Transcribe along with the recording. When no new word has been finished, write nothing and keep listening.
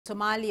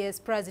Somalia's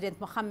President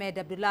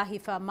Abdullahi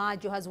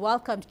Farmajo has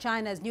welcomed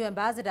China's new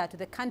ambassador to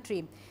the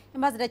country.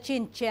 Ambassador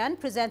Qin Jian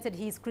presented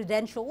his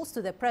credentials to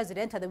the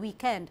president at the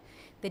weekend.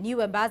 The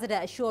new ambassador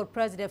assured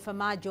President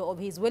Farmajo of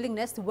his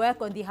willingness to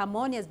work on the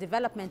harmonious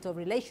development of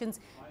relations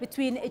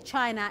between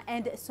China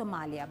and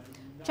Somalia.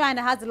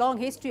 China has a long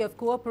history of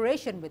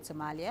cooperation with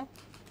Somalia.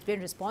 It's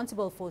been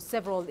responsible for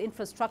several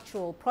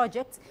infrastructural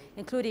projects,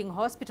 including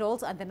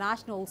hospitals and the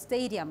national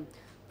stadium.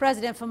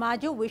 President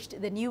Farmajo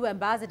wished the new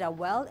ambassador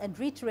well and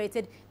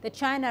reiterated that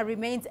China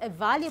remains a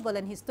valuable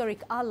and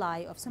historic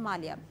ally of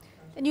Somalia.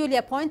 The newly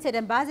appointed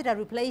ambassador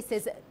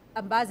replaces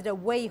Ambassador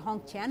Wei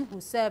Hongtian,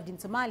 who served in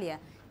Somalia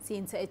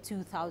since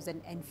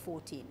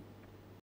 2014.